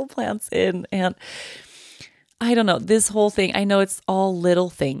medicinal plants in. And I don't know, this whole thing, I know it's all little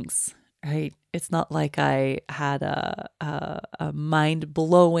things, right? It's not like I had a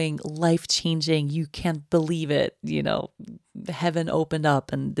mind-blowing, life-changing, you can't believe it, heaven opened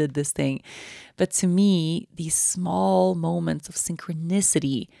up and did this thing. But to me, these small moments of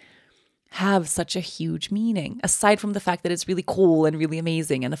synchronicity have such a huge meaning, aside from the fact that it's really cool and really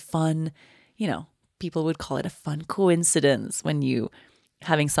amazing and a fun, people would call it a fun coincidence when you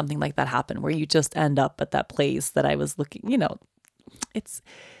having something like that happen, where you just end up at that place that I was looking, it's,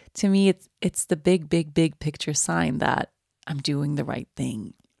 to me, it's the big, big, big picture sign that I'm doing the right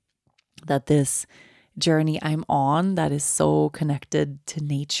thing, that this journey I'm on that is so connected to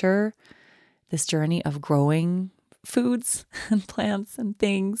nature, this journey of growing foods and plants and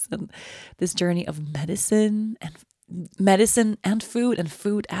things, and this journey of medicine and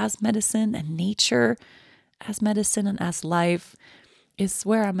food as medicine and nature as medicine and as life is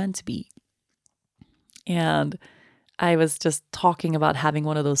where I'm meant to be. And I was just talking about having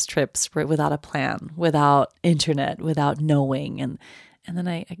one of those trips without a plan, without internet, without knowing. And then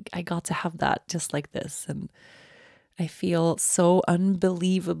I got to have that just like this. And I feel so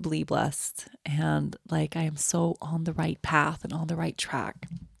unbelievably blessed and like I am so on the right path and on the right track.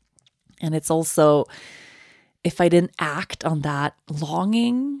 And it's also, if I didn't act on that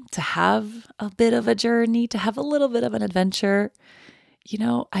longing to have a bit of a journey, to have a little bit of an adventure,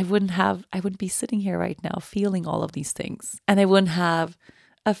 I wouldn't be sitting here right now feeling all of these things. And I wouldn't have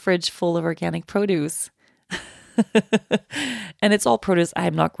a fridge full of organic produce. And it's all produce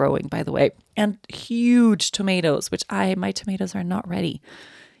I'm not growing, by the way. And huge tomatoes, which my tomatoes are not ready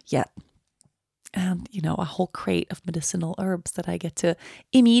yet. And, a whole crate of medicinal herbs that I get to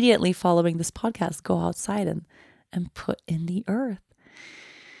immediately following this podcast go outside and put in the earth.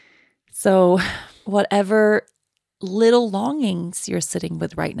 So whatever little longings you're sitting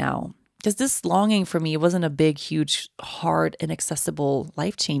with right now, because this longing for me wasn't a big, huge, hard, inaccessible,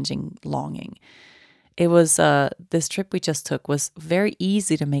 life-changing longing. It was, this trip we just took was very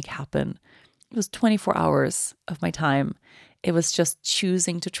easy to make happen. It was 24 hours of my time. It was just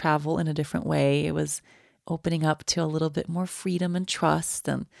choosing to travel in a different way. It was opening up to a little bit more freedom and trust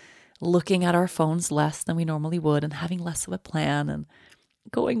and looking at our phones less than we normally would and having less of a plan and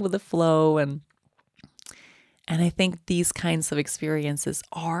going with the flow. And I think these kinds of experiences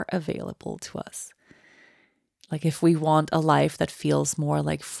are available to us. Like if we want a life that feels more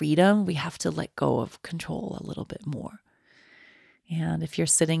like freedom, we have to let go of control a little bit more. And if you're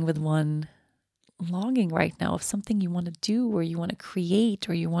sitting with one longing right now of something you want to do or you want to create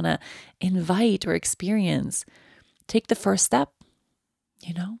or you want to invite or experience, take the first step,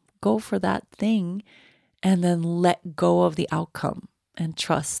 go for that thing and then let go of the outcome and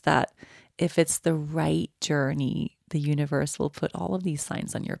trust that if it's the right journey, the universe will put all of these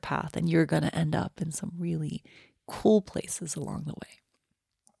signs on your path and you're going to end up in some really cool places along the way.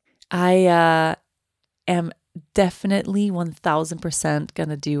 I am definitely 1000% going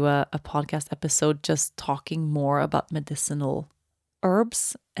to do a podcast episode just talking more about medicinal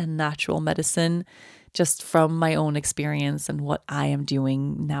herbs and natural medicine, just from my own experience and what I am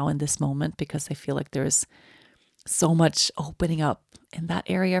doing now in this moment, because I feel like there's so much opening up in that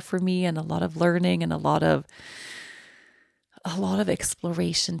area for me, and a lot of learning and a lot of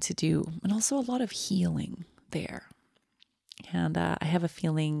exploration to do, and also a lot of healing there. And I have a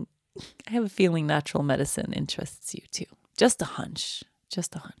feeling natural medicine interests you too. Just a hunch.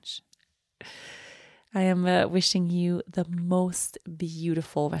 I am wishing you the most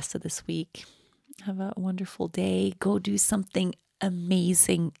beautiful rest of this week. Have a wonderful day. Go do something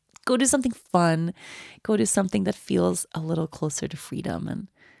amazing. Go do something fun. Go do something that feels a little closer to freedom, and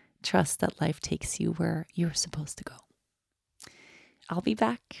trust that life takes you where you're supposed to go. I'll be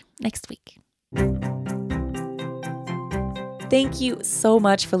back next week. Thank you so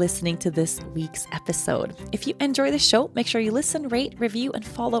much for listening to this week's episode. If you enjoy the show, make sure you listen, rate, review, and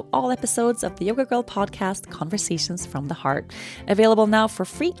follow all episodes of the Yoga Girl podcast, Conversations from the Heart. Available now for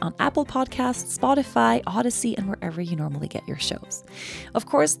free on Apple Podcasts, Spotify, Odyssey, and wherever you normally get your shows. Of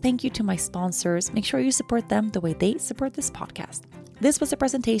course, thank you to my sponsors. Make sure you support them the way they support this podcast. This was a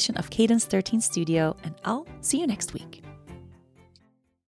presentation of Cadence 13 Studio, and I'll see you next week.